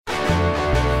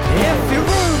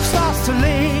a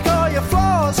leak or your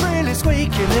floor's really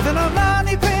squeak, you live in a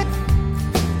money pit.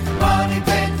 Money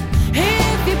pit.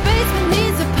 If your basement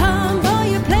needs a pump or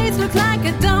your place looks like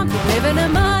a dump, you live in a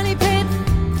money pit.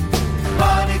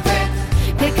 Money pit.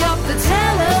 Pick up the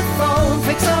telephone,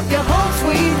 fix up your home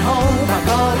sweet home by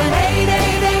calling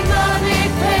 888 Money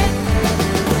Pit.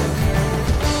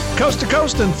 Coast to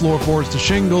coast and floorboards to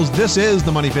shingles, this is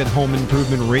the Money Pit Home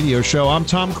Improvement Radio Show. I'm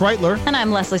Tom Kreitler. And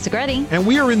I'm Leslie Segretti. And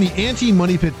we are in the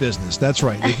anti-money pit business. That's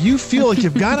right. If you feel like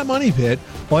you've got a money pit,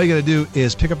 all you got to do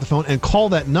is pick up the phone and call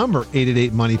that number,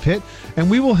 888-MONEY-PIT, and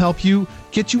we will help you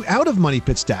get you out of money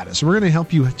pit status. We're going to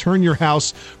help you turn your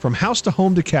house from house to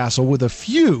home to castle with a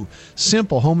few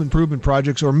simple home improvement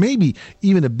projects, or maybe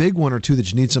even a big one or two that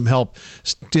you need some help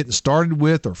getting started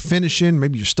with or finishing.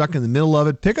 Maybe you're stuck in the middle of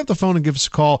it. Pick up the phone and give us a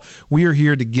call. We are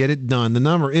here to get it done. The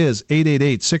number is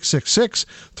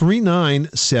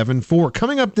 888-666-3974.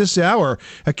 Coming up this hour,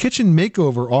 a kitchen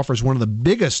makeover offers one of the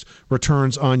biggest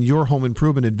returns on your home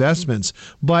improvement investments,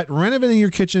 but renovating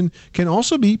your kitchen can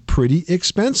also be pretty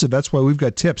expensive. That's why we've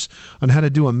got tips on how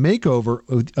to do a makeover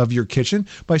of your kitchen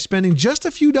by spending just a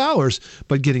few dollars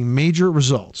but getting major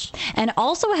results. And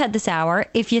also ahead this hour,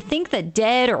 if you think that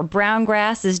dead or brown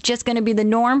grass is just going to be the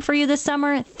norm for you this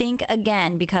summer, think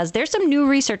again, because there's some new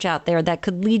research out there that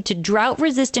could lead to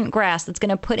drought-resistant grass that's going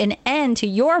to put an end to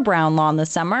your brown lawn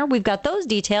this summer. We've got those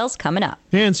details coming up.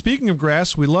 And speaking of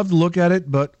grass, we love to look at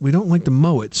it, but we don't like to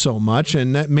mow it so much,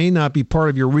 and that may not be part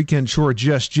of your weekend chore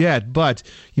just yet, but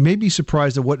you may be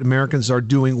surprised at what Americans are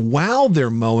doing while they're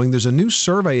mowing. There's a new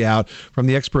survey out from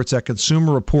the experts at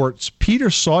Consumer Reports. Peter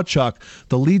Sawchuk,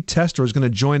 the lead tester, is going to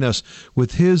join us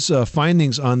with his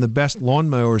findings on the best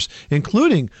lawnmowers,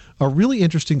 including a really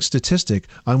interesting statistic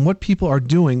on what people are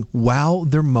doing while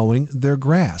they're mowing their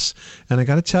grass. And I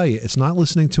got to tell you, it's not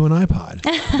listening to an iPod.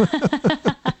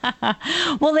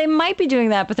 Well, they might be doing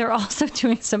that, but they're also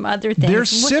doing some other things. They're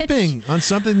sipping on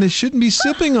something they shouldn't be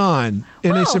sipping on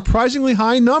in a surprisingly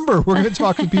high number. We're going to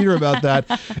talk to Peter about that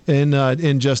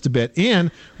in just a bit. And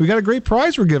we got a great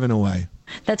prize we're giving away.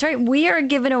 That's right. We are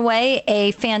giving away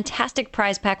a fantastic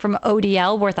prize pack from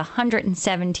ODL worth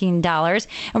 $117.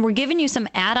 And we're giving you some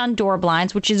add-on door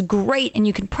blinds, which is great. And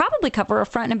you can probably cover a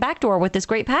front and back door with this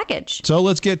great package. So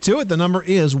let's get to it. The number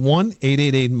is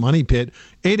 1-888-MONEY-PIT,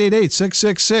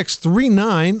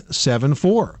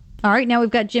 888-666-3974. All right. Now we've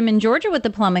got Jim in Georgia with the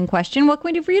plumbing question. What can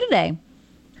we do for you today?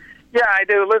 Yeah, I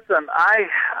do. Listen,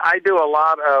 I do a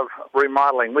lot of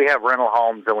remodeling. We have rental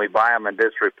homes, and we buy them in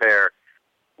disrepair.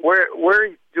 We're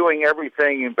doing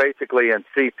everything basically in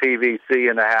CPVC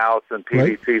in the house and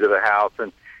PVC to the house.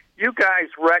 And you guys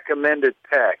recommended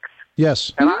PEX.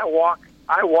 Yes. And I walk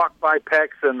by PEX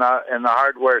in the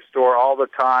hardware store all the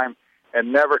time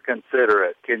and never consider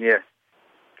it. Can you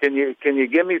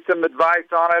give me some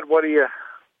advice on it? What are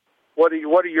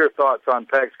your thoughts on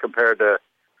PEX compared to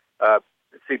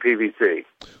CPVC?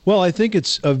 Well, I think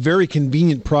it's a very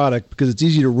convenient product because it's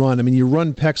easy to run. I mean, you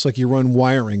run PEX like you run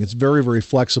wiring. It's very, very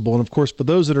flexible. And, of course, for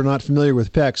those that are not familiar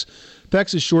with PEX,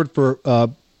 PEX is short for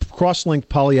cross-linked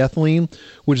polyethylene,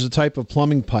 which is a type of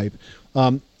plumbing pipe.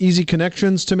 Easy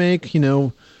connections to make,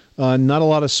 not a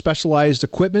lot of specialized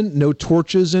equipment, no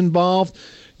torches involved.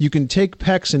 You can take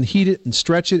PEX and heat it and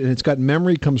stretch it, and it's got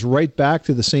memory. It comes right back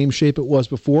to the same shape it was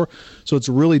before. So it's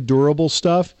really durable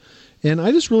stuff. And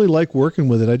I just really like working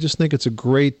with it. I just think it's a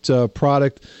great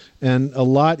product and a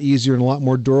lot easier and a lot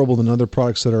more durable than other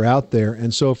products that are out there.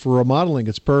 And so for remodeling,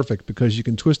 it's perfect because you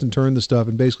can twist and turn the stuff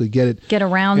and basically get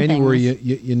around anywhere things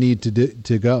you need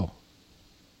to go.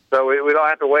 So we don't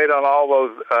have to wait on all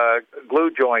those glue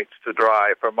joints to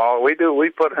dry from all we do. We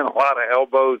put in a lot of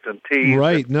elbows and teeth.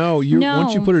 Right.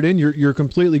 Once you put it in, you're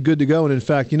completely good to go. And in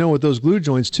fact, with those glue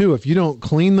joints too, if you don't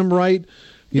clean them right,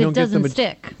 it doesn't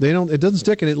stick. It doesn't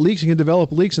stick, and it leaks. You can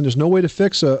develop leaks, and there's no way to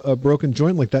fix a broken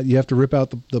joint like that. You have to rip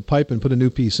out the pipe and put a new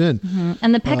piece in. Mm-hmm.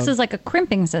 And the PEX is like a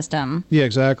crimping system. Yeah,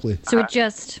 exactly. So it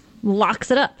just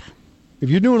locks it up. If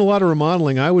you're doing a lot of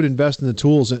remodeling, I would invest in the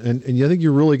tools, and I think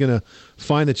you're really going to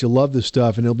find that you love this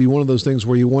stuff, and it'll be one of those things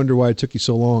where you wonder why it took you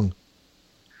so long.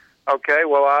 Okay,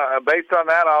 well, based on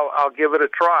that, I'll give it a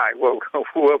try. We'll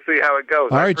see how it goes.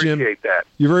 All right, I appreciate Jim. that.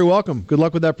 You're very welcome. Good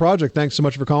luck with that project. Thanks so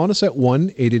much for calling us at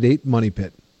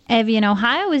 1-888-MONEY-PIT. Evian,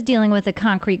 Ohio is dealing with a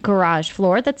concrete garage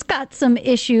floor that's got some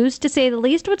issues, to say the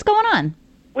least. What's going on?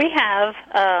 We have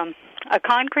a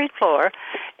concrete floor,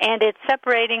 and it's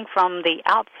separating from the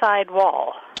outside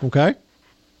wall. Okay.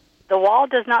 The wall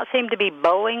does not seem to be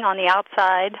bowing on the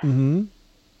outside. Mm-hmm.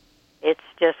 It's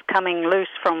just coming loose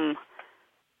from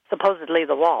supposedly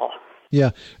the wall.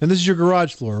 Yeah, and this is your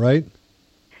garage floor, right?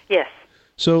 Yes.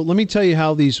 So let me tell you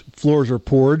how these floors are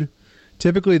poured.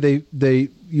 Typically, they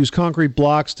use concrete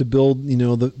blocks to build,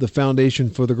 the foundation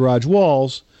for the garage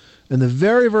walls. And the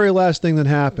very, very last thing that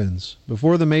happens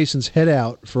before the masons head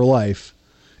out for life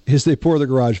is they pour the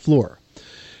garage floor.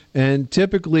 And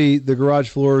typically, the garage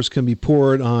floors can be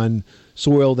poured on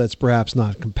soil that's perhaps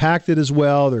not compacted as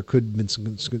well. There could have been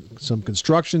some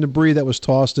construction debris that was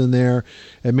tossed in there.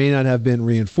 It may not have been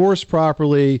reinforced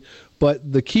properly.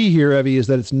 But the key here, Evie, is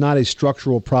that it's not a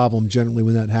structural problem generally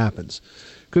when that happens.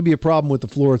 It could be a problem with the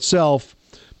floor itself,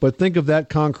 but think of that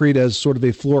concrete as sort of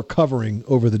a floor covering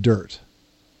over the dirt.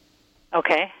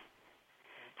 Okay.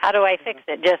 How do I fix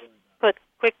it? Just put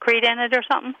Quickcrete in it or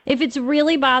something? If it's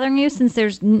really bothering you, since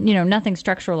there's nothing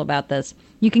structural about this,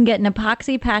 you can get an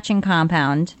epoxy patching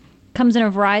compound. Comes in a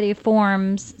variety of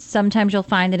forms. Sometimes you'll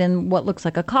find it in what looks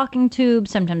like a caulking tube.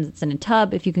 Sometimes it's in a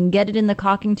tub. If you can get it in the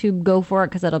caulking tube, go for it,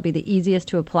 because that'll be the easiest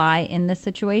to apply in this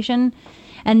situation.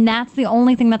 And that's the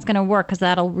only thing that's going to work, because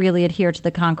that'll really adhere to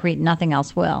the concrete. Nothing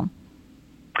else will.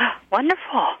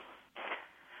 Wonderful.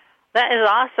 That is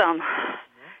awesome.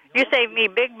 You saved me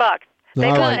big bucks. All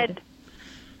right.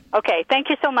 Okay, thank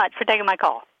you so much for taking my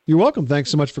call. You're welcome. Thanks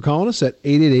so much for calling us at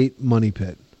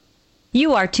 888-MONEY-PIT.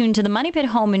 You are tuned to the Money Pit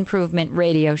Home Improvement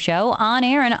Radio Show, on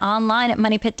air and online at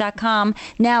moneypit.com.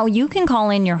 Now, you can call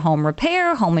in your home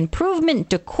repair, home improvement,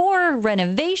 decor,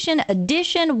 renovation,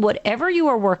 addition, whatever you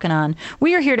are working on.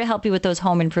 We are here to help you with those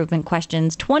home improvement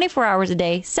questions 24 hours a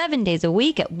day, 7 days a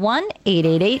week at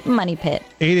 1-888-MONEY-PIT.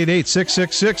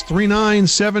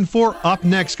 888-666-3974. Up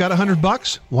next, got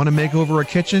 $100? Want to make over a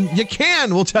kitchen? You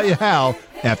can. We'll tell you how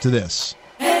after this.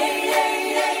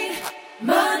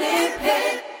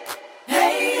 888-MONEY-PIT.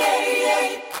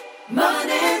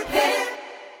 888-MONEY-PIT.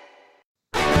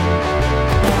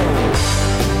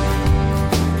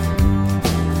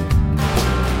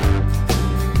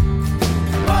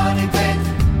 Money Pit.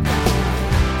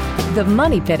 The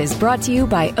Money Pit is brought to you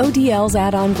by ODL's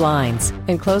add-on blinds.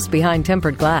 Enclosed behind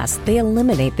tempered glass, they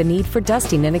eliminate the need for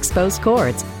dusting and exposed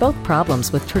cords, both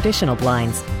problems with traditional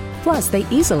blinds. Plus, they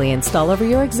easily install over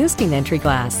your existing entry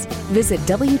glass. Visit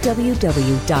www.odl.com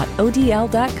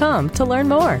to learn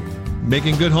more.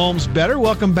 Making good homes better.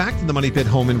 Welcome back to the Money Pit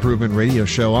Home Improvement Radio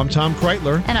Show. I'm Tom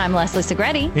Kreitler. And I'm Leslie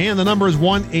Segretti. And the number is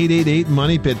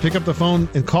 1-888-MONEY-PIT. Pick up the phone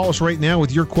and call us right now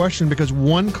with your question, because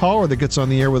one caller that gets on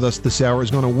the air with us this hour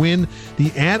is going to win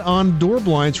the add-on door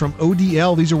blinds from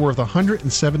ODL. These are worth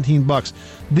 $117.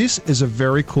 This is a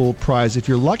very cool prize. If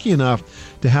you're lucky enough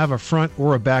to have a front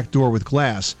or a back door with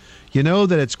glass, you know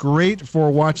that it's great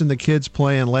for watching the kids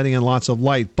play and letting in lots of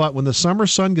light. But when the summer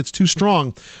sun gets too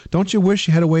strong, don't you wish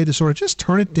you had a way to sort of just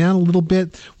turn it down a little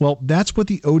bit? Well, that's what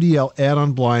the ODL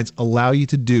add-on blinds allow you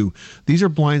to do. These are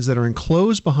blinds that are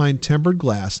enclosed behind tempered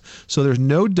glass, so there's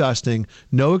no dusting,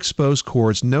 no exposed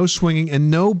cords, no swinging,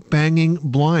 and no banging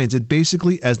blinds. It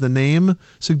basically, as the name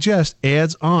suggests,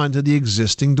 adds on to the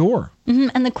existing door. Mm-hmm.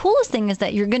 And the coolest thing is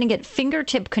that you're going to get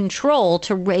fingertip control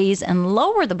to raise and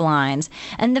lower the blinds.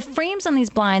 And the frames on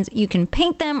these blinds, you can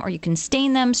paint them or you can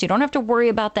stain them, so you don't have to worry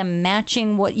about them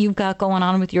matching what you've got going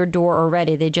on with your door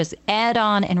already. They just add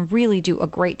on and really do a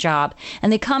great job.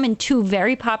 And they come in two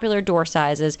very popular door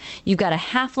sizes. You've got a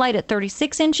half light at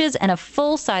 36 inches and a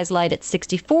full-size light at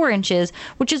 64 inches,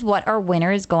 which is what our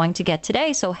winner is going to get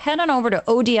today. So head on over to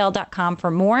odl.com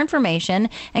for more information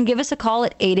and give us a call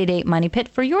at 888-MONEY-PIT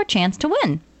for your chance to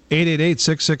win.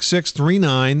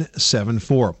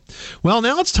 888-666-3974. Well,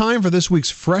 now it's time for this week's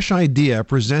Fresh Idea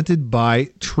presented by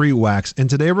Tree Wax. And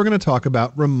today we're going to talk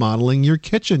about remodeling your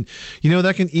kitchen. You know,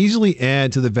 that can easily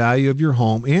add to the value of your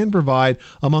home and provide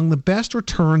among the best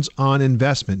returns on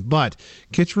investment. But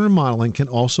kitchen remodeling can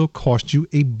also cost you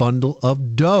a bundle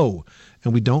of dough.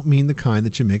 And we don't mean the kind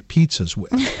that you make pizzas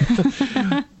with.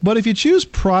 But if you choose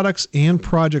products and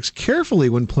projects carefully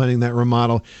when planning that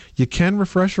remodel, you can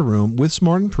refresh a room with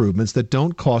smart improvements that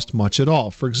don't cost much at all.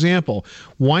 For example,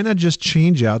 why not just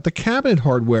change out the cabinet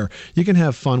hardware? You can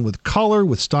have fun with color,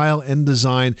 with style and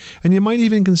design, and you might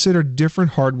even consider different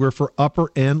hardware for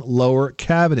upper and lower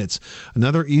cabinets.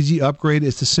 Another easy upgrade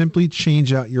is to simply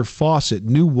change out your faucet.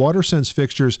 New WaterSense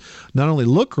fixtures not only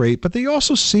look great, but they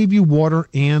also save you water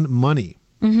and money.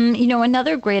 Mm-hmm. You know,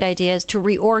 another great idea is to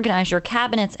reorganize your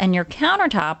cabinets and your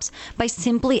countertops by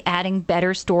simply adding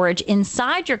better storage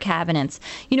inside your cabinets.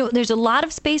 You know, there's a lot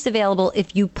of space available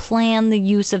if you plan the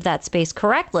use of that space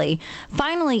correctly.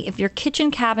 Finally, if your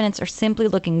kitchen cabinets are simply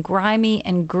looking grimy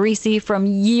and greasy from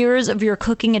years of your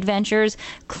cooking adventures,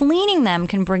 cleaning them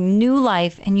can bring new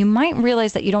life, and you might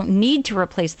realize that you don't need to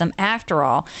replace them after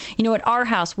all. You know, at our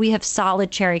house, we have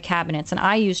solid cherry cabinets, and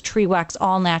I use Tree Wax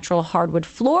All Natural Hardwood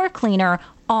Floor Cleaner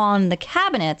on the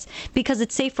cabinets because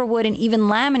it's safe for wood and even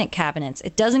laminate cabinets.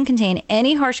 It doesn't contain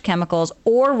any harsh chemicals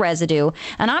or residue,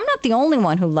 and I'm not the only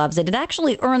one who loves it. It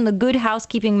actually earned the Good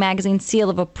Housekeeping Magazine seal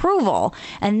of approval,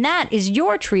 and that is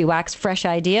your Tree Wax Fresh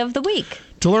Idea of the Week.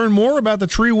 To learn more about the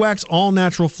Tree Wax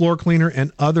all-natural floor cleaner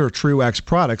and other Tree Wax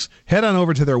products, head on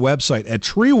over to their website at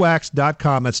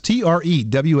treewax.com. That's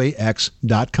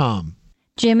TREWAX.com.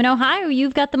 Jim in Ohio,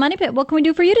 you've got the Money Pit. What can we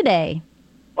do for you today?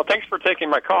 Well, thanks for taking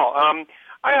my call.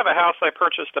 I have a house I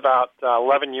purchased about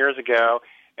 11 years ago,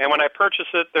 and when I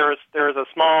purchased it, there was a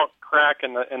small crack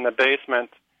in the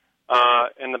basement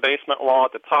wall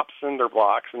at the top cinder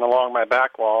blocks and along my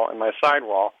back wall and my side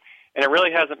wall. And it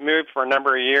really hasn't moved for a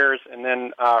number of years. And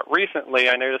then recently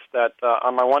I noticed that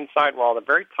on my one side wall, the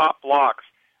very top blocks,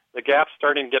 the gap's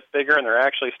starting to get bigger and they're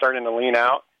actually starting to lean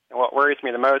out. And what worries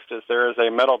me the most is there is a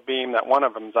metal beam that one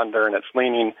of them's under and it's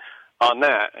leaning on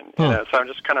that. And so I'm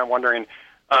just kind of wondering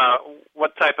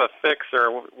what type of fix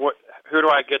or who do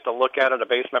I get to look at it, a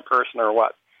basement person or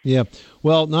what? Yeah,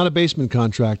 well, not a basement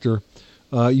contractor.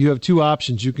 You have two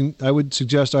options. I would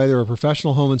suggest either a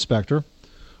professional home inspector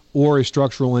or a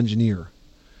structural engineer.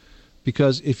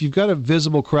 Because if you've got a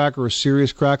visible crack or a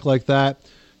serious crack like that,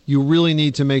 you really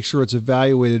need to make sure it's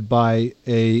evaluated by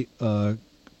a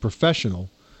professional.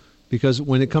 Because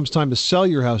when it comes time to sell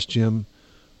your house, Jim,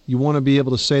 you want to be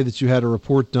able to say that you had a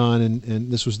report done and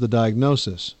this was the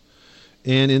diagnosis.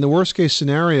 And in the worst case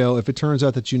scenario, if it turns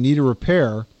out that you need a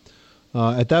repair,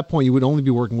 at that point you would only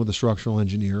be working with a structural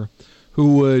engineer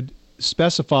who would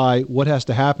specify what has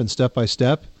to happen step by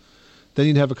step. Then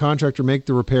you'd have a contractor make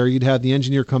the repair. You'd have the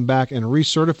engineer come back and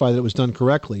recertify that it was done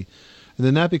correctly. And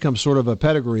then that becomes sort of a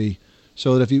pedigree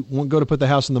so that if you go to put the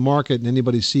house in the market and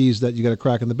anybody sees that you got a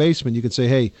crack in the basement, you could say,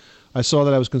 hey, I saw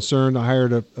that I was concerned. I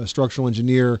hired a structural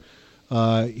engineer.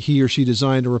 He or she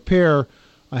designed a repair.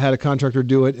 I had a contractor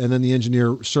do it, and then the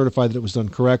engineer certified that it was done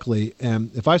correctly.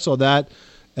 And if I saw that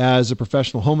as a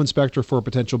professional home inspector for a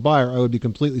potential buyer, I would be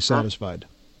completely satisfied.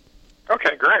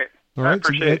 Okay, great. All right, I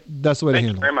appreciate it. That's the way to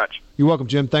handle it. Thank you very much. You're welcome,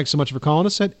 Jim. Thanks so much for calling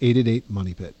us at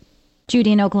 888-MONEY-PIT.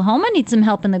 Judy in Oklahoma needs some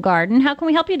help in the garden. How can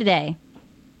we help you today?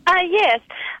 Yes.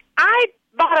 I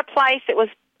bought a place that was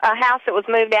a house that was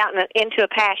moved out into a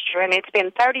pasture, and it's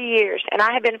been 30 years, and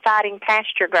I have been fighting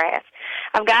pasture grass.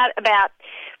 I've got about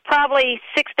probably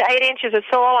 6 to 8 inches of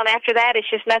soil, and after that it's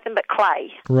just nothing but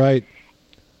clay. Right.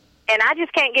 And I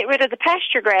just can't get rid of the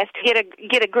pasture grass to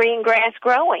get a green grass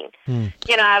growing.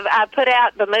 You know, I've put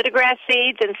out Bermuda grass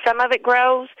seeds, and some of it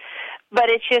grows, but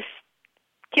it's just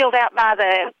killed out by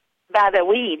the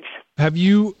weeds. Have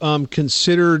you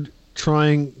considered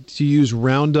trying to use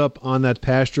Roundup on that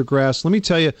pasture grass? Let me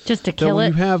tell you, just to kill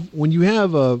it. When you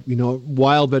have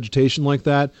wild vegetation like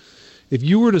that, if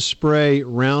you were to spray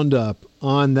Roundup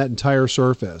on that entire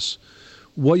surface,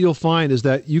 what you'll find is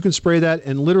that you can spray that,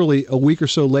 and literally a week or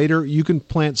so later, you can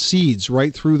plant seeds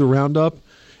right through the Roundup,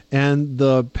 and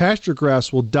the pasture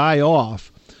grass will die off,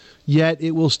 yet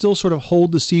it will still sort of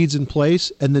hold the seeds in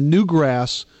place, and the new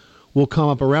grass will come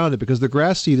up around it because the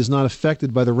grass seed is not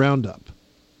affected by the Roundup.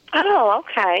 Oh,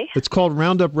 okay. It's called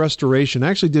Roundup Restoration. I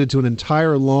actually did it to an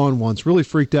entire lawn once. Really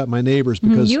freaked out my neighbors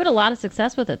because you had a lot of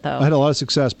success with it, though. I had a lot of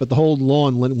success, but the whole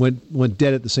lawn went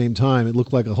dead at the same time. It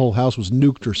looked like a whole house was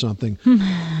nuked or something.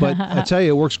 But I tell you,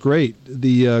 it works great.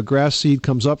 The grass seed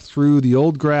comes up through the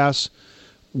old grass,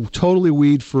 totally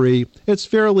weed free. It's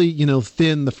fairly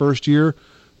thin the first year,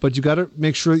 but you got to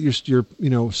make sure that you're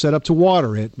set up to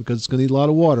water it because it's going to need a lot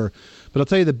of water. But I'll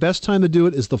tell you, the best time to do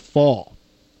it is the fall,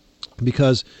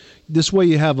 because this way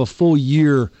you have a full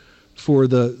year for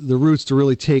the roots to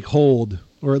really take hold,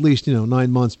 or at least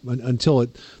 9 months until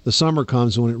the summer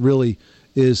comes when it really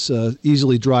is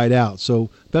easily dried out. So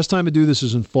best time to do this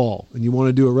is in fall, and you want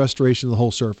to do a restoration of the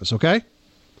whole surface. Okay.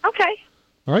 Okay.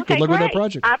 All right. Okay, good luck great. with that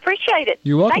project. I appreciate it.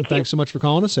 You're welcome. Thanks so much for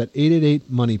calling us at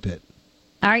 888-MONEY-PIT.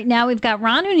 All right, now we've got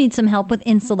Ron who needs some help with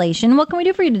insulation. What can we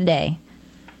do for you today?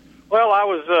 Well,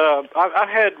 I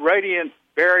had radiant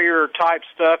barrier type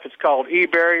stuff. It's called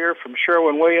E-Barrier from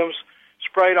Sherwin-Williams,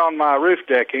 sprayed on my roof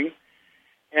decking.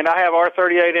 And I have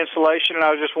R38 insulation, and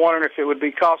I was just wondering if it would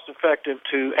be cost effective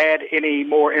to add any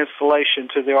more insulation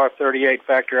to the R38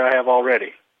 factor I have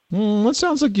already. That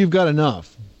sounds like you've got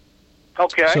enough.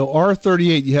 Okay. So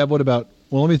R38, you have what about,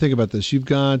 well, let me think about this. You've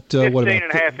got, 15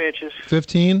 and a half inches.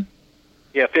 15?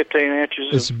 Yeah, 15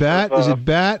 inches. Is it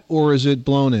bat or is it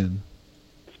blown in?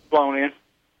 It's blown in.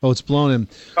 Oh, it's blown in.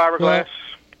 Fiberglass. Well,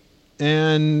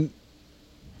 and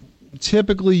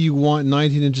typically you want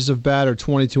 19 inches of bat or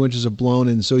 22 inches of blown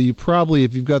in. So you probably,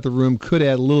 if you've got the room, could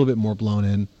add a little bit more blown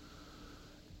in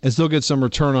and still get some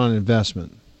return on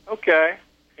investment. Okay.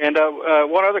 And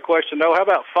one other question, though, how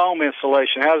about foam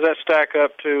insulation? How does that stack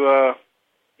up to,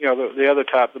 the other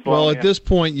type, the blown in? Well, at this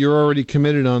point, you're already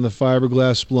committed on the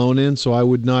fiberglass blown in, so I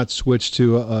would not switch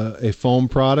to a foam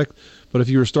product. But if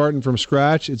you were starting from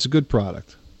scratch, it's a good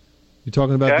product. You're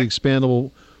talking about the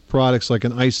expandable products like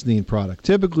an Icynene product,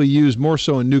 typically used more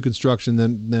so in new construction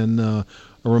than a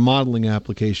remodeling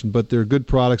application, but they're good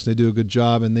products, and they do a good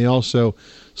job, and they also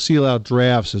seal out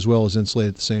drafts as well as insulate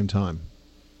at the same time.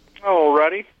 All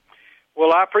righty.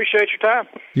 Well, I appreciate your time.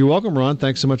 You're welcome, Ron.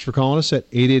 Thanks so much for calling us at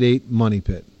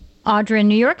 888-MONEY-PIT. Audra in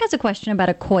New York has a question about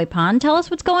a koi pond. Tell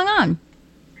us what's going on.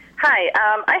 Hi.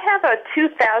 I have a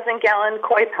 2,000-gallon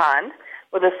koi pond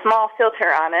with a small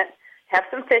filter on it. Have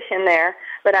some fish in there,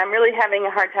 but I'm really having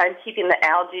a hard time keeping the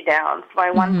algae down, so I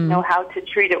want to know how to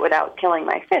treat it without killing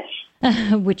my fish.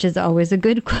 Which is always a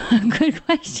good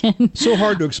question. So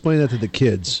hard to explain that to the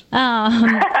kids.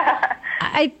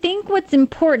 I think what's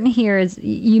important here is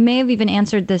you may have even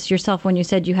answered this yourself when you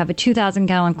said you have a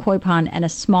 2,000-gallon koi pond and a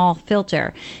small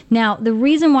filter. Now, the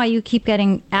reason why you keep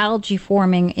getting algae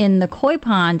forming in the koi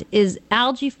pond is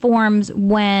algae forms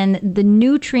when the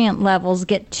nutrient levels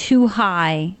get too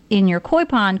high in your koi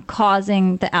pond,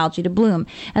 causing the algae to bloom.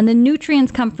 And the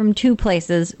nutrients come from two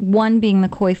places, one being the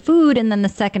koi food, and then the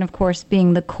second, of course,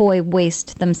 being the koi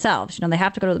waste themselves. They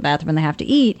have to go to the bathroom and they have to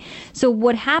eat. So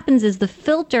what happens is the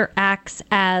filter acts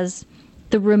as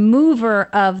the remover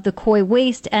of the koi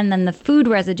waste and then the food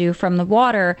residue from the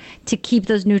water to keep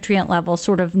those nutrient levels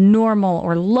sort of normal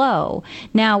or low.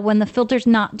 Now, when the filter's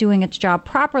not doing its job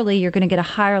properly, you're going to get a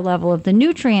higher level of the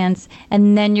nutrients,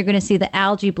 and then you're going to see the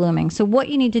algae blooming. So what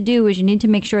you need to do is you need to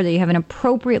make sure that you have an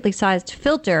appropriately sized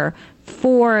filter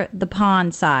for the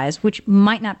pond size, which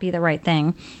might not be the right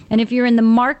thing. And if you're in the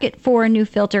market for a new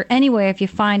filter anyway, if you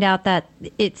find out that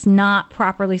it's not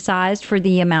properly sized for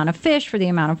the amount of fish, for the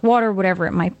amount of water, whatever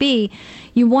it might be,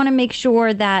 you want to make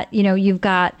sure that, you've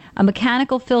got a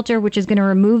mechanical filter, which is going to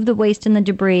remove the waste and the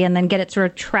debris and then get it sort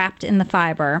of trapped in the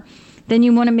fiber. Then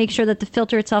you want to make sure that the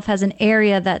filter itself has an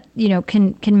area that,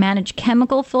 can manage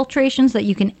chemical filtration, so that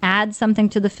you can add something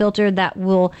to the filter that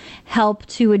will help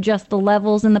to adjust the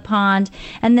levels in the pond.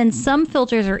 And then some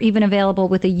filters are even available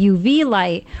with a UV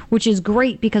light, which is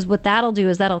great because what that'll do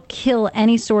is that'll kill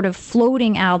any sort of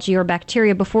floating algae or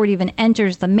bacteria before it even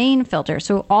enters the main filter.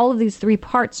 So all of these three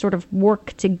parts sort of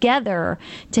work together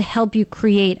to help you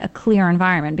create a clear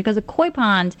environment. Because a koi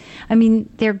pond,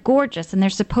 they're gorgeous and they're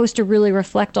supposed to really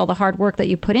reflect all the hard work that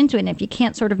you put into it, and if you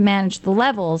can't sort of manage the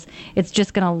levels, it's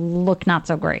just going to look not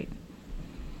so great.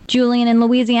 Julian in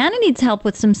Louisiana needs help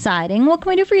with some siding. What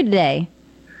can we do for you today?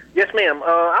 Yes, ma'am.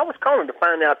 I was calling to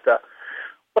find out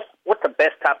what's the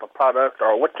best type of product,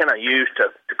 or what can I use to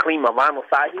clean my vinyl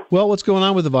siding? Well, what's going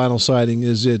on with the vinyl siding?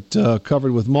 Is it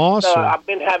covered with moss? I've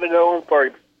been having it on for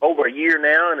over a year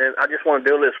now, and I just want to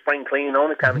do a little spring cleaning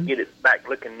on it, kind of get it back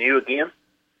looking new again.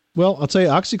 Well, I'll tell you,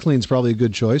 OxyClean's probably a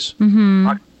good choice.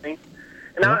 OxyClean.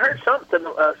 And I heard something.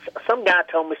 Some guy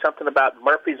told me something about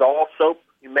Murphy's All Soap.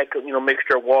 You make a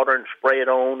mixture of water and spray it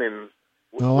on. And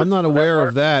no, I'm not aware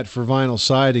of that for vinyl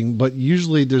siding. But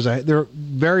usually there are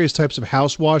various types of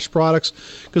house wash products.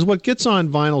 Because what gets on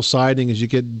vinyl siding is you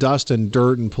get dust and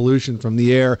dirt and pollution from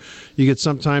the air.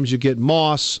 Sometimes you get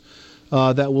moss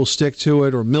that will stick to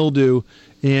it, or mildew.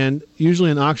 And usually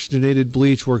an oxygenated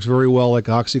bleach works very well, like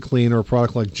OxyClean or a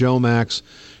product like Jomax.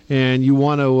 And you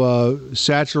want to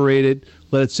saturate it,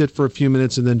 let it sit for a few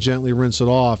minutes, and then gently rinse it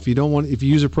off. If you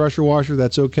use a pressure washer,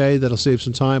 that's okay. That'll save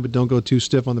some time, but don't go too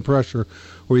stiff on the pressure,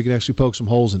 or you can actually poke some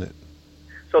holes in it.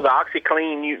 So the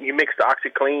OxyClean, you mix the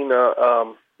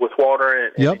OxyClean with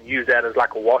water and use that as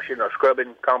like a washing or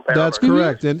scrubbing compound. That's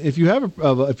correct. And if you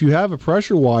have a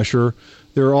pressure washer,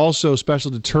 there are also special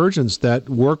detergents that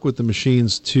work with the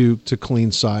machines to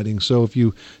clean siding. So if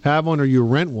you have one or you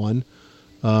rent one,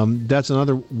 that's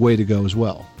another way to go as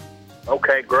well.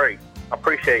 Okay, great. I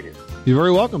appreciate it. You're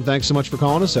very welcome. Thanks so much for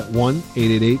calling us at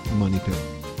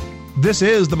 1-888-MONEY-PIT. This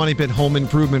is the Money Pit Home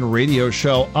Improvement Radio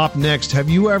Show. Up next, have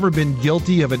you ever been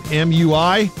guilty of an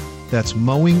MUI? That's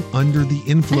mowing under the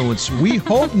influence. We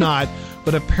hope not,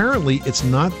 but apparently it's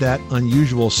not that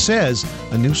unusual, says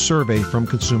a new survey from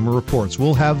Consumer Reports.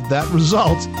 We'll have that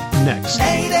result next.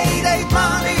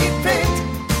 888-MONEY-PIT.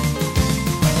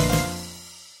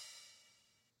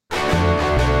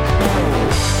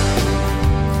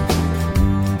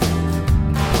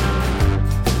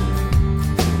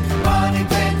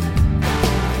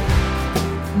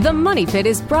 The Money Pit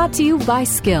is brought to you by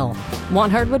Skill.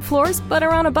 Want hardwood floors but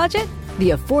are on a budget?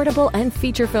 The affordable and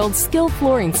feature-filled Skill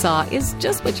flooring saw is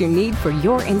just what you need for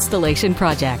your installation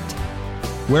project.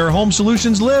 Where home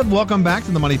solutions live. Welcome back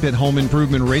to the Money Pit Home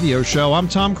Improvement Radio Show. I'm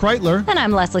Tom Kreitler. And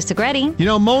I'm Leslie Segretti. You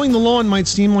know, mowing the lawn might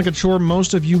seem like a chore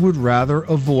most of you would rather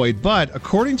avoid, but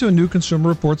according to a new Consumer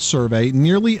Reports survey,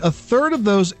 nearly a third of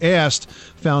those asked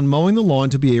found mowing the lawn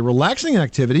to be a relaxing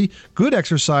activity, good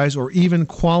exercise, or even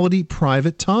quality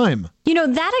private time. You know,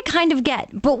 that I kind of get,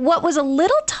 but what was a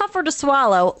little tougher to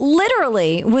swallow,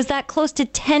 literally, was that close to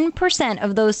 10%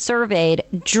 of those surveyed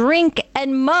drink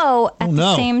and mow at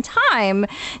the same time.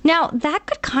 Now, that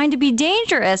could kind of be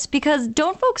dangerous because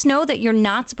don't folks know that you're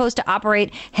not supposed to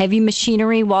operate heavy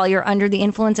machinery while you're under the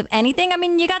influence of anything? I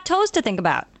mean, you got toes to think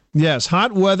about. Yes,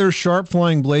 hot weather, sharp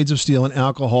flying blades of steel, and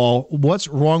alcohol. What's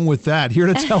wrong with that? Here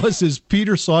to tell us is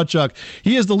Peter Sawchuk.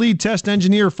 He is the lead test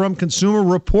engineer from Consumer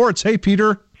Reports. Hey,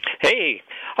 Peter. Hey,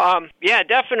 yeah,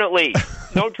 definitely.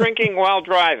 No drinking while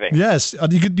driving. Yes,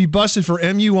 you could be busted for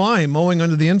MUI, mowing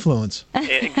under the influence.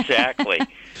 Exactly.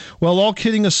 Well, all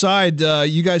kidding aside,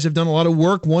 you guys have done a lot of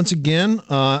work once again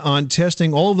on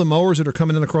testing all of the mowers that are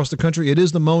coming in across the country. It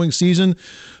is the mowing season.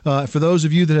 For those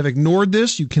of you that have ignored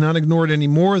this, you cannot ignore it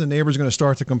anymore. The neighbor's going to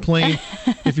start to complain.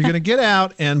 If you're going to get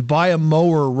out and buy a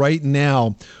mower right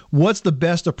now, what's the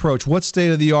best approach? What's state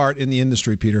of the art in the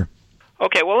industry, Peter?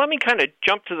 Okay, well, let me kind of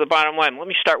jump to the bottom line. Let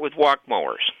me start with walk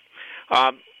mowers.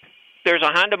 There's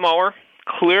a Honda mower.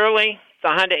 Clearly, the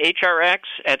Honda HRX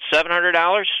at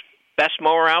 $700, best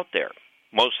mower out there.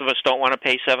 Most of us don't want to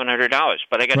pay $700,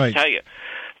 but I got to tell you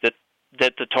that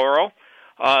the Toro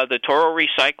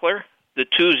Recycler, the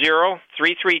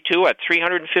 20332 at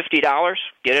 $350,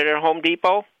 get it at Home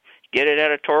Depot, get it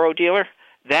at a Toro dealer.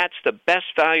 That's the best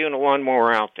value in a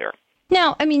lawnmower out there.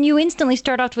 Now, I mean, you instantly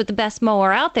start off with the best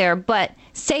mower out there, but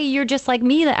say you're just like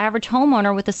me, the average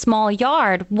homeowner with a small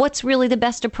yard, what's really the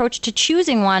best approach to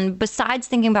choosing one besides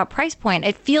thinking about price point?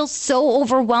 It feels so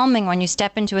overwhelming when you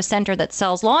step into a center that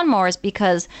sells lawnmowers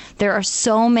because there are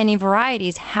so many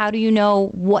varieties. How do you know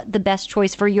what the best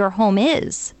choice for your home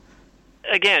is?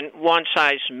 Again, lawn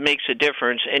size makes a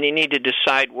difference, and you need to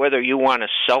decide whether you want a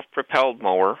self-propelled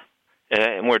mower,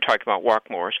 and we're talking about walk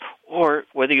mowers, or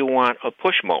whether you want a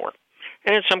push mower.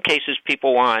 And in some cases,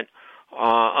 people want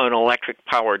an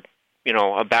electric-powered,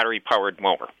 a battery-powered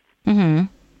mower. Mm-hmm.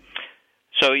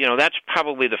 So, that's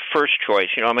probably the first choice.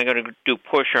 Am I going to do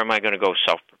push or am I going to go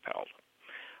self-propelled?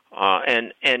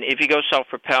 And if you go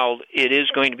self-propelled, it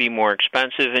is going to be more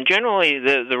expensive. And generally,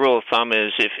 the rule of thumb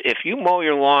is if you mow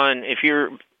your lawn, if you're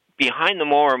behind the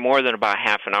mower more than about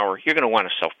half an hour, you're going to want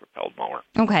a self-propelled mower.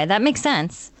 Okay, that makes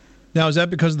sense. Now, is that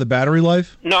because of the battery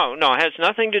life? No, it has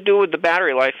nothing to do with the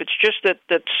battery life. It's just that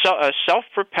a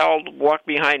self-propelled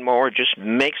walk-behind mower just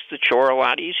makes the chore a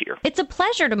lot easier. It's a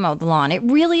pleasure to mow the lawn. It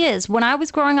really is. When I was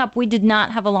growing up, we did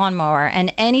not have a lawnmower,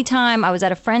 and anytime I was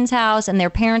at a friend's house and their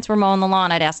parents were mowing the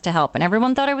lawn, I'd ask to help, and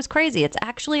everyone thought I was crazy. It's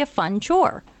actually a fun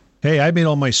chore. Hey, I made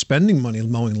all my spending money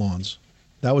mowing lawns.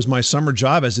 That was my summer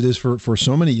job, as it is for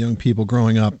so many young people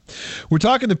growing up. We're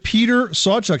talking to Peter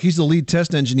Sawchuk. He's the lead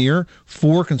test engineer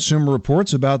for Consumer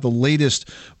Reports about the latest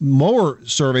mower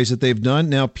surveys that they've done.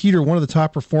 Now, Peter, one of the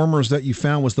top performers that you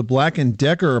found was the Black &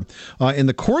 Decker in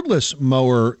the cordless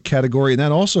mower category, and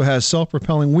that also has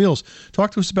self-propelling wheels. Talk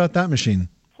to us about that machine.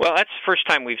 Well, that's the first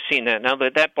time we've seen that. Now,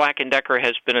 that Black & Decker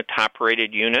has been a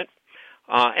top-rated unit.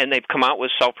 And they've come out with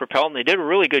self-propelled, and they did a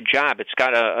really good job. It's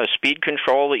got a speed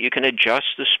control that you can adjust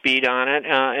the speed on it,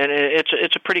 and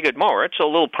it's a pretty good mower. It's a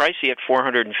little pricey at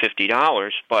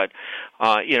 $450, but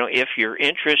if you're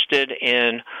interested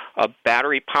in a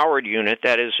battery-powered unit,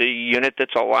 that is a unit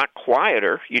that's a lot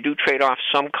quieter. You do trade off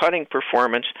some cutting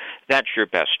performance. That's your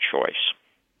best choice.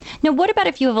 Now, what about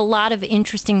if you have a lot of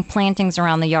interesting plantings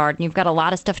around the yard and you've got a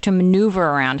lot of stuff to maneuver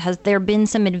around? Has there been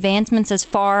some advancements as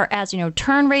far as,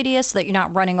 turn radius so that you're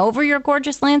not running over your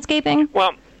gorgeous landscaping?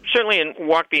 Well, certainly in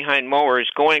walk-behind mowers,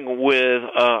 going with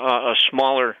a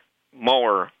smaller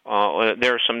mower,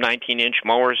 there are some 19-inch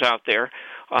mowers out there.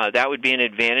 That would be an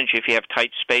advantage if you have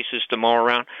tight spaces to mow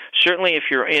around. Certainly if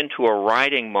you're into a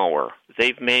riding mower,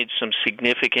 they've made some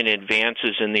significant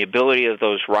advances in the ability of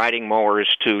those riding mowers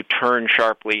to turn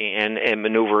sharply and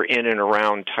maneuver in and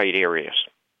around tight areas.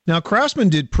 Now, Craftsman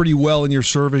did pretty well in your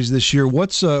surveys this year. What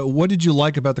did you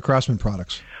like about the Craftsman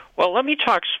products? Well, let me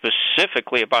talk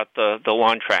specifically about the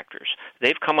lawn tractors.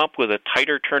 They've come up with a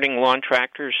tighter turning lawn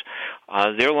tractors.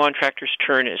 Their lawn tractors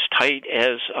turn as tight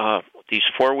as these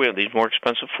more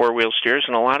expensive four-wheel steers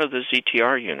and a lot of the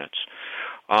ZTR units.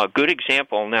 Good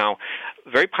example now,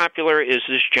 very popular is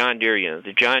this John Deere unit.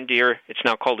 The John Deere, it's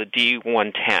now called a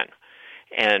D110,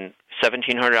 and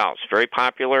 $1,700. Very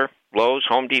popular. Lowe's,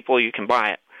 Home Depot, you can buy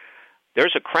it.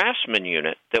 There's a Craftsman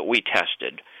unit that we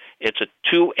tested. It's a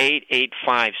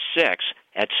 28856,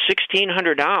 at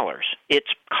 $1,600. Its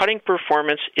cutting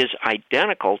performance is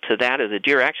identical to that of the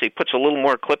Deere. Actually, it puts a little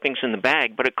more clippings in the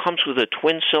bag, but it comes with a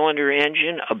twin-cylinder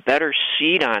engine, a better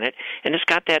seat on it, and it's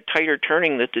got that tighter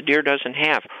turning that the Deere doesn't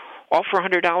have. All for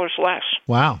 $100 less.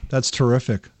 Wow, that's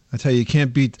terrific. I tell you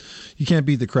can't beat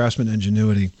the Craftsman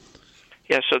ingenuity.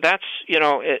 Yeah, so that's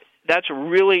that's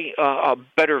really a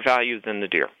better value than the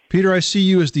Deere. Peter, I see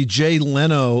you as the Jay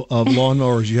Leno of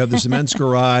lawnmowers. You have this immense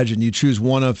garage, and you choose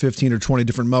one of 15 or 20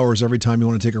 different mowers every time you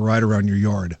want to take a ride around your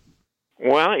yard.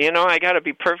 Well, I got to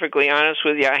be perfectly honest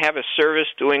with you. I have a service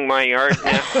doing my yard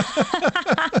now.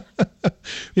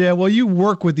 Yeah, well, you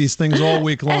work with these things all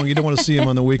week long. You don't want to see them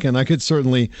on the weekend. I could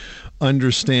certainly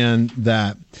understand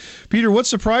that. Peter, what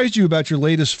surprised you about your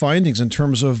latest findings in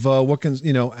terms of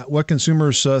what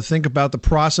consumers think about the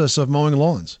process of mowing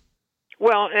lawns?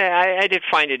 Well, I did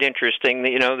find it interesting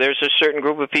that, there's a certain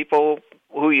group of people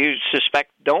who you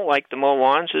suspect don't like to mow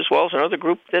lawns as well as another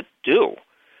group that do.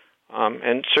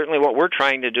 And certainly what we're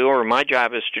trying to do, or my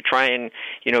job, is to try and,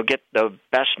 get the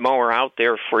best mower out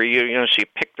there for you, so you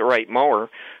pick the right mower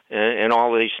and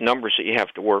all of these numbers that you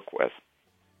have to work with.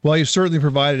 Well, you've certainly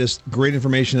provided us great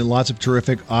information and lots of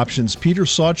terrific options. Peter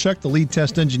Sawchuk, the lead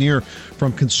test engineer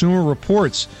from Consumer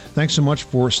Reports, thanks so much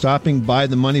for stopping by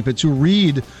the Money Pit. To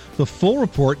read the full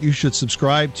report, you should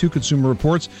subscribe to Consumer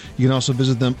Reports. You can also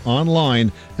visit them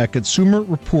online at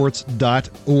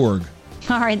consumerreports.org.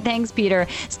 All right, thanks, Peter.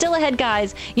 Still ahead,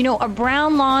 guys. A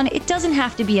brown lawn, it doesn't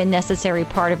have to be a necessary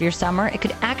part of your summer. It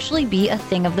could actually be a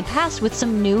thing of the past with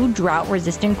some new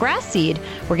drought-resistant grass seed.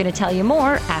 We're going to tell you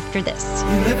more after this. You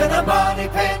live in a money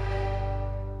pit.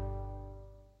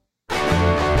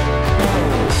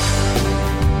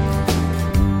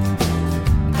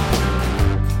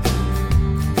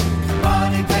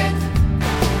 Money pit.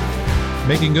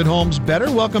 Making good homes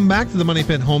better. Welcome back to the Money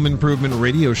Pit Home Improvement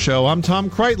Radio Show. I'm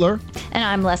Tom Kreitler. And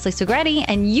I'm Leslie Segretti,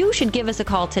 and you should give us a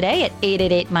call today at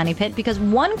 888-MONEY-PIT because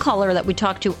one caller that we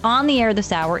talked to on the air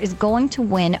this hour is going to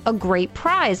win a great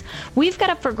prize. We've got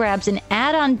up for grabs an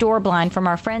add-on door blind from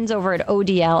our friends over at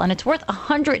ODL, and it's worth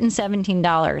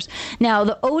 $117. Now,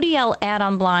 the ODL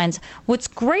add-on blinds, what's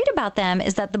great about them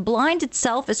is that the blind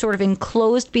itself is sort of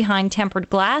enclosed behind tempered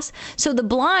glass, so the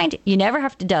blind, you never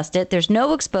have to dust it. There's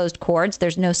no exposed cords.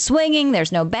 There's no swinging.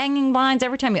 There's no banging blinds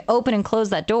every time you open and close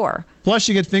that door. Plus,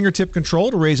 you get fingertip control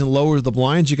to raise and lower the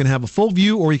blinds. You can have a full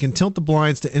view, or you can tilt the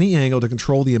blinds to any angle to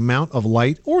control the amount of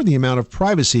light or the amount of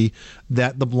privacy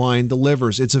that the blind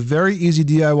delivers. It's a very easy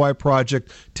DIY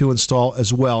project to install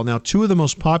as well. Now, two of the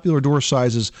most popular door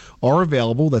sizes are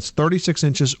available. That's 36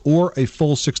 inches or a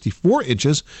full 64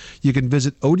 inches. You can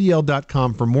visit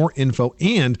ODL.com for more info.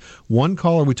 And one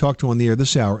caller we talked to on the air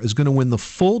this hour is going to win the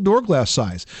full door glass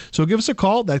size. So give us a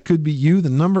call. That could be you. The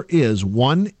number is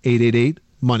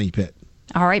 1-888-MONEY PIT.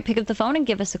 All right, pick up the phone and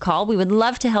give us a call. We would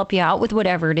love to help you out with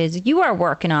whatever it is you are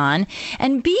working on.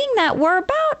 And being that we're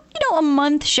about, a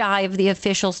month shy of the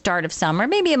official start of summer,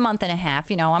 maybe a month and a half,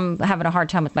 I'm having a hard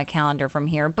time with my calendar from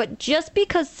here. But just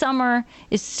because summer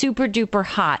is super duper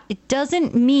hot, it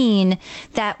doesn't mean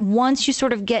that once you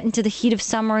sort of get into the heat of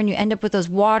summer and you end up with those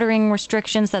watering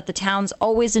restrictions that the towns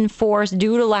always enforce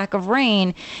due to lack of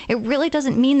rain, it really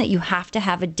doesn't mean that you have to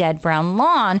have a dead brown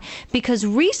lawn, because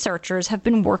researchers have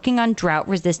been working on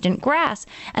drought-resistant grass.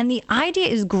 And the idea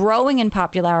is growing in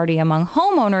popularity among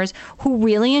homeowners who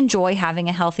really enjoy having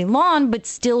a healthy lawn but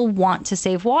still want to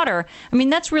save water. I mean,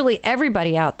 that's really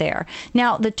everybody out there.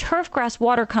 Now, the Turfgrass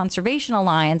Water Conservation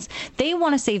Alliance, they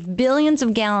want to save billions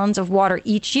of gallons of water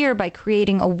each year by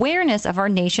creating awareness of our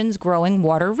nation's growing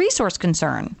water resource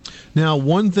concern. Now,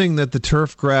 one thing that the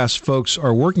Turfgrass folks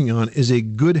are working on is a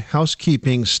good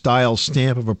housekeeping style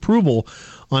stamp of approval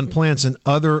on plants and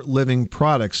other living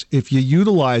products. If you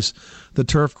utilize the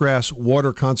Turfgrass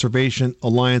Water Conservation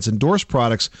Alliance endorsed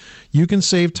products, you can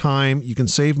save time, you can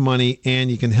save money, and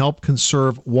you can help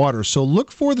conserve water. So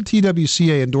look for the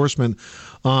TWCA endorsement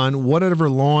on whatever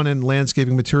lawn and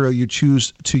landscaping material you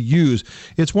choose to use.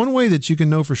 It's one way that you can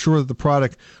know for sure that the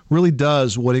product really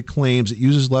does what it claims. It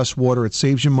uses less water, it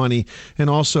saves you money, and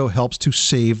also helps to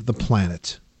save the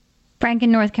planet. Frank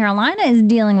in North Carolina is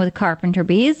dealing with carpenter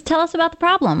bees. Tell us about the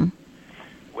problem.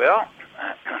 Well,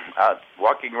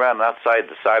 walking around outside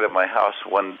the side of my house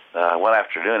one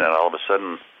afternoon, and all of a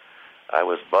sudden I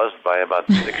was buzzed by about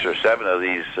 6 or 7 of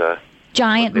these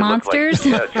giant monsters.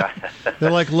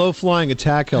 They're like low-flying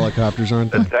attack helicopters,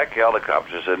 aren't they? Attack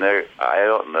helicopters, and I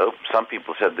don't know. Some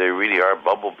people said they really are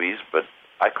bumblebees, but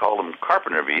I call them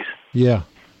carpenter bees. Yeah.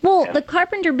 Well, the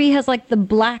carpenter bee has like the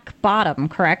black bottom,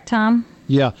 correct, Tom?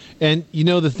 Yeah, and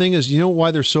the thing is,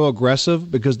 why they're so aggressive?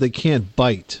 Because they can't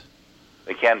bite.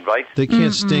 They can't bite? They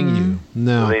can't sting you.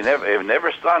 No. Well, they've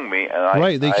never stung me.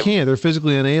 And They can't. They're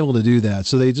physically unable to do that.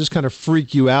 So they just kind of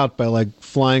freak you out by like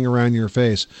flying around your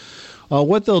face.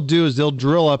 What they'll do is they'll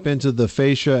drill up into the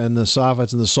fascia and the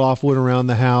soffits and the softwood around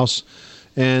the house,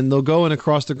 and they'll go in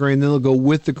across the grain. Then they'll go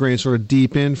with the grain sort of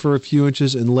deep in for a few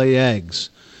inches and lay eggs.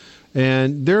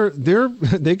 And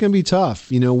they can be tough.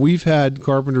 You know, we've had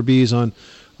carpenter bees on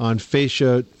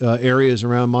fascia areas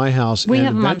around my house. We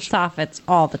have them on soffits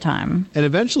all the time. And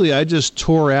eventually I just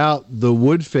tore out the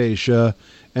wood fascia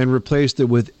and replaced it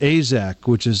with AZEK,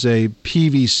 which is a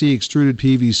PVC, extruded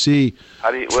PVC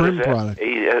trim product.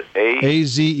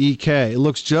 AZEK. It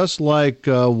looks just like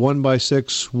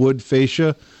 1x6 wood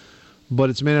fascia, but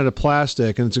it's made out of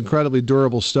plastic, and it's incredibly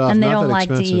durable stuff. And they Not don't that like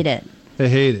expensive. to eat it. They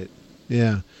hate it.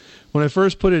 Yeah. When I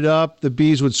first put it up, the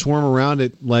bees would swarm around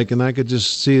it, and I could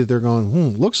just see that they're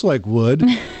going, looks like wood,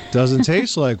 doesn't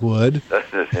taste like wood.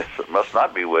 It must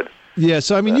not be wood. Yeah,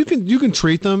 so I mean, you can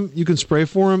treat them, you can spray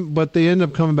for them, but they end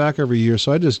up coming back every year.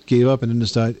 So I just gave up and then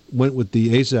just went with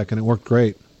the AZEK, and it worked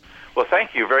great. Well,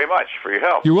 thank you very much for your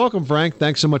help. You're welcome, Frank.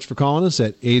 Thanks so much for calling us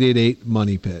at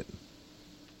 888-MONEY-PIT.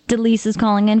 Delise is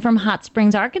calling in from Hot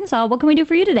Springs, Arkansas. What can we do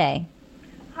for you today?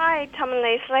 Hi, Tom and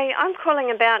Leslie. I'm calling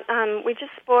about, we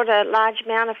just bought a large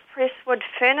amount of presswood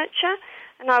furniture,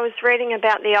 and I was reading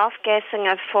about the off-gassing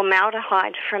of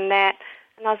formaldehyde from that,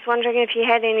 and I was wondering if you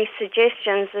had any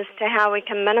suggestions as to how we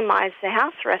can minimize the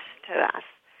health risk to us.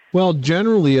 Well,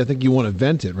 generally, I think you want to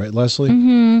vent it, right, Leslie?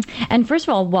 Mm-hmm. And first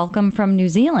of all, welcome from New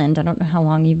Zealand. I don't know how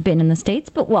long you've been in the States,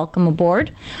 but welcome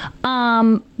aboard.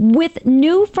 With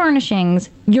new furnishings,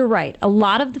 you're right. A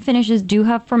lot of the finishes do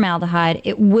have formaldehyde.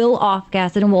 It will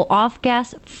off-gas, and it will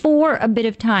off-gas for a bit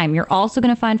of time. You're also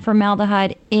going to find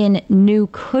formaldehyde in new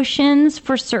cushions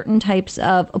for certain types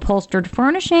of upholstered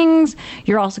furnishings.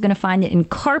 You're also going to find it in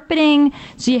carpeting.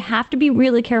 So you have to be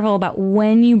really careful about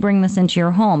when you bring this into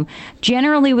your home.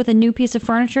 Generally, with a new piece of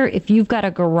furniture, if you've got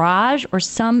a garage or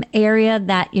some area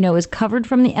that, is covered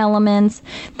from the elements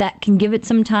that can give it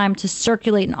some time to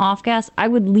circulate and off-gas, I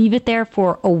would leave it there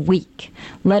for a week.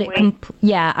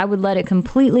 I would let it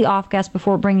completely off-gas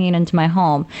before bringing it into my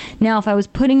home. Now, if I was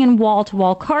putting in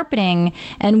wall-to-wall carpeting,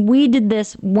 and we did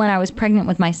this when I was pregnant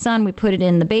with my son, we put it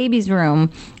in the baby's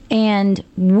room, and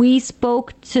we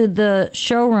spoke to the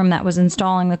showroom that was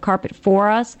installing the carpet for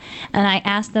us, and I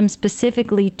asked them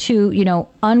specifically to,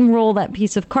 unroll that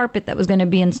piece of carpet that was going to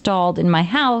be installed in my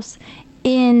house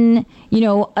in,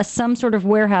 some sort of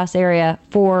warehouse area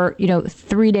for,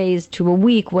 3 days to a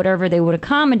week, whatever they would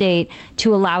accommodate,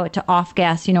 to allow it to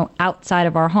off-gas, outside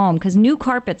of our home. Because new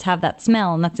carpets have that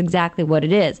smell, and that's exactly what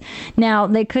it is. Now,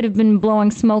 they could have been blowing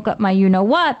smoke up my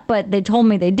you-know-what, but they told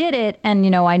me they did it, and,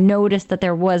 I noticed that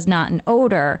there was not an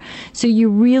odor. So you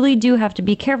really do have to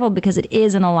be careful because it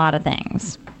is in a lot of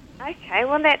things. Okay,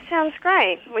 well, that sounds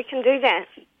great. We can do that.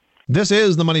 This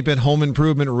is the Money Pit Home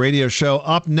Improvement Radio Show.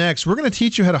 Up next, we're going to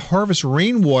teach you how to harvest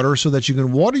rainwater so that you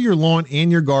can water your lawn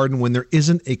and your garden when there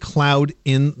isn't a cloud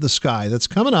in the sky. That's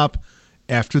coming up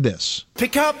after this.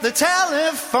 Pick up the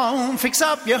telephone, fix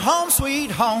up your home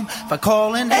sweet home by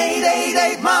calling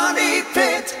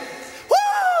 888-MONEY-PIT.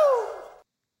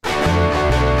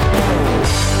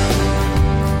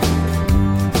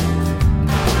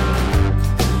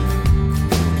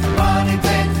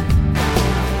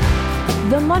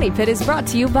 The Money Pit is brought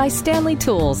to you by Stanley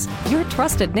Tools, your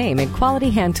trusted name in quality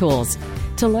hand tools.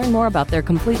 To learn more about their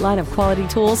complete line of quality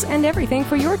tools and everything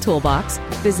for your toolbox,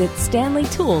 visit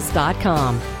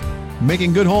StanleyTools.com.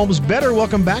 Making good homes better.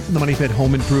 Welcome back to the Money Pit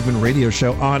Home Improvement Radio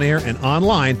Show, on air and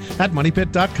online at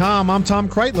MoneyPit.com. I'm Tom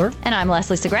Kreitler. And I'm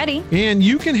Leslie Segretti. And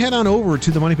you can head on over to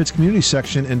the Money Pit's community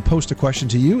section and post a question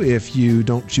to you if you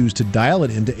don't choose to dial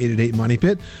it into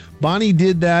 888-MONEY-PIT. Bonnie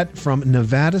did that from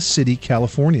Nevada City,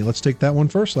 California. Let's take that one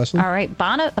first, Leslie. All right.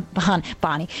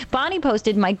 Bonnie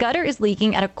posted, my gutter is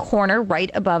leaking at a corner right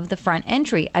above the front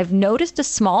entry. I've noticed a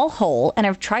small hole, and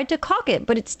I've tried to caulk it,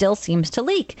 but it still seems to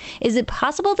leak. Is it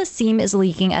possible the seam is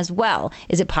leaking as well?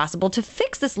 Is it possible to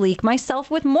fix this leak myself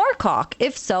with more caulk?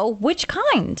 If so, which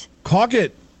kind? Caulk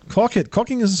it. Caulk it.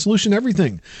 Caulking is the solution to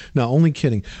everything. No, only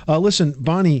kidding. Listen,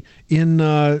 Bonnie,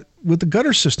 with the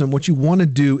gutter system, what you want to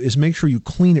do is make sure you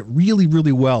clean it really,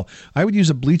 really well. I would use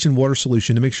a bleach and water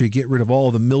solution to make sure you get rid of all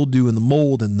the mildew and the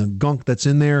mold and the gunk that's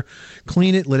in there.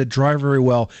 Clean it, let it dry very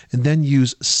well, and then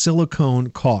use silicone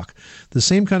caulk. The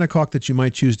same kind of caulk that you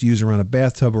might choose to use around a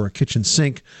bathtub or a kitchen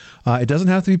sink. It doesn't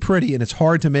have to be pretty, and it's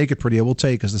hard to make it pretty, I will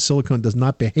tell you, because the silicone does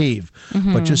not behave.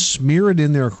 But just smear it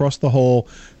in there across the hole,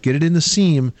 get it in the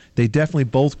seam. They definitely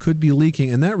both could be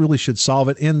leaking, and that really should solve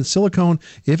it. And the silicone,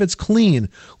 if it's clean,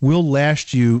 will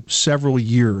last you several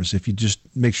years if you just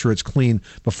make sure it's clean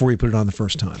before you put it on the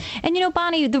first time. And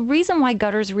Bonnie, the reason why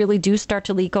gutters really do start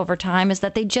to leak over time is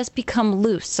that they just become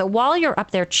loose. So while you're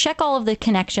up there, check all of the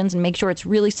connections and make sure it's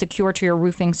really secure to your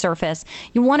roofing surface.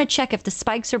 You want to check if the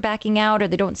spikes are backing out or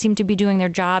they don't seem to be doing their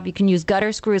job. You can use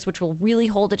gutter screws, which will really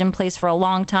hold it in place for a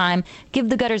long time. Give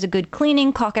the gutters a good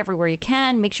cleaning, caulk everywhere you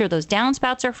can, make sure those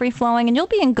downspouts are free flowing, and you'll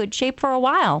be in good shape for a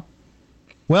while.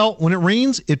 Well, when it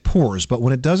rains, it pours, but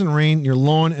when it doesn't rain, your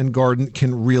lawn and garden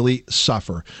can really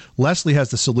suffer. Leslie has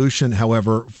the solution,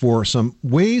 however, for some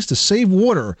ways to save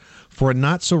water for a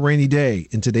not-so-rainy day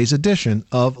in today's edition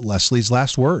of Leslie's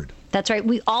Last Word. That's right.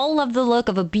 We all love the look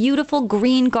of a beautiful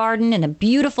green garden and a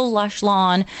beautiful lush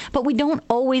lawn, but we don't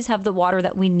always have the water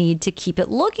that we need to keep it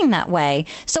looking that way.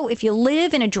 So if you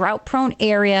live in a drought-prone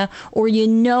area, or you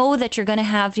know that you're going to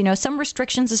have, some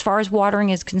restrictions as far as watering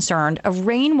is concerned, a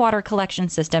rainwater collection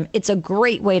system, it's a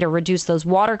great way to reduce those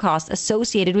water costs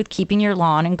associated with keeping your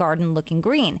lawn and garden looking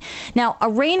green. Now, a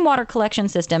rainwater collection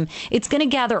system, it's going to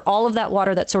gather all of that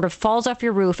water that sort of falls off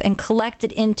your roof and collect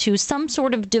it into some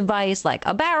sort of device like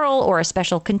a barrel or a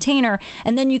special container,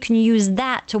 and then you can use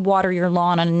that to water your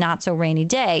lawn on a not so rainy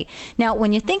day. Now,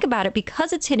 when you think about it,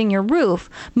 because it's hitting your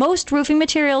roof, most roofing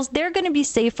materials, they're going to be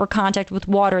safe for contact with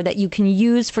water that you can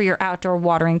use for your outdoor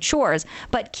watering chores.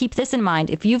 But keep this in mind,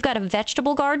 if you've got a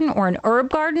vegetable garden or an herb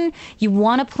garden, you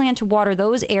want to plan to water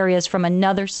those areas from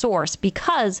another source,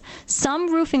 because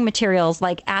some roofing materials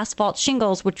like asphalt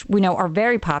shingles, which we know are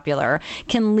very popular,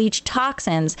 can leach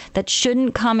toxins that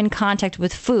shouldn't come in contact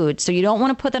with food. So you don't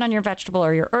want to put that on your vegetable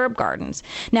or your herb gardens.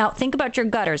 Now, think about your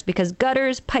gutters, because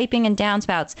gutters, piping, and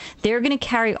downspouts, they're going to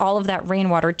carry all of that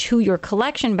rainwater to your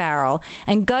collection barrel,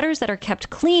 and gutters that are kept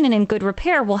clean and in good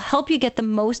repair will help you get the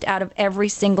most out of every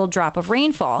single drop of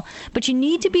rainfall. But you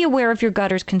need to be aware of your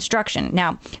gutters construction.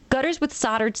 Now, gutters with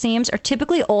soldered seams are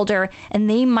typically older, and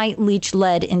they might leach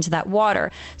lead into that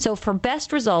water. So for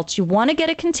best results, you want to get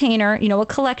a container, a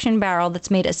collection barrel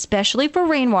that's made especially for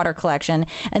rainwater collection,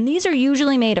 and these are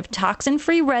usually made of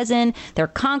toxin-free resin, they're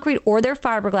concrete or they're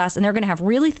fiberglass, and they're going to have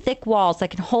really thick walls that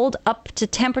can hold up to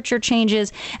temperature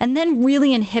changes and then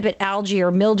really inhibit algae or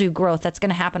mildew growth that's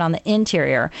going to happen on the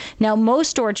interior. Now,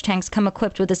 most storage tanks come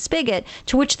equipped with a spigot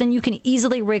to which then you can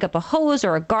easily rig up a hose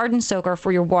or a garden soaker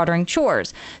for your watering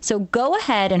chores. So go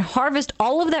ahead and harvest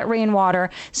all of that rainwater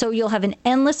so you'll have an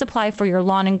endless supply for your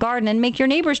lawn and garden and make your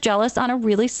neighbors jealous on a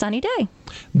really sunny day.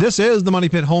 This is the Money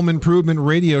Pit Home Improvement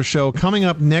Radio Show. Coming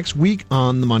up next week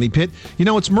on the Money Pit,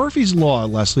 it's Murphy's Law,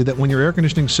 Leslie, that when your air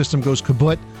conditioning system goes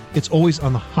kaput, it's always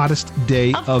on the hottest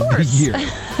day of the year.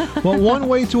 Well, one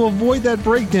way to avoid that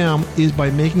breakdown is by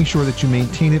making sure that you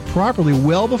maintain it properly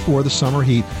well before the summer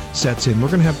heat sets in. We're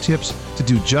going to have tips to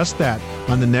do just that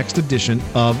on the next edition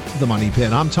of the Money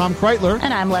Pit. I'm Tom Kreitler.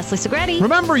 And I'm Leslie Segretti.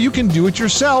 Remember, you can do it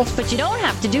yourself, but you don't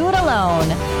have to do it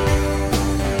alone.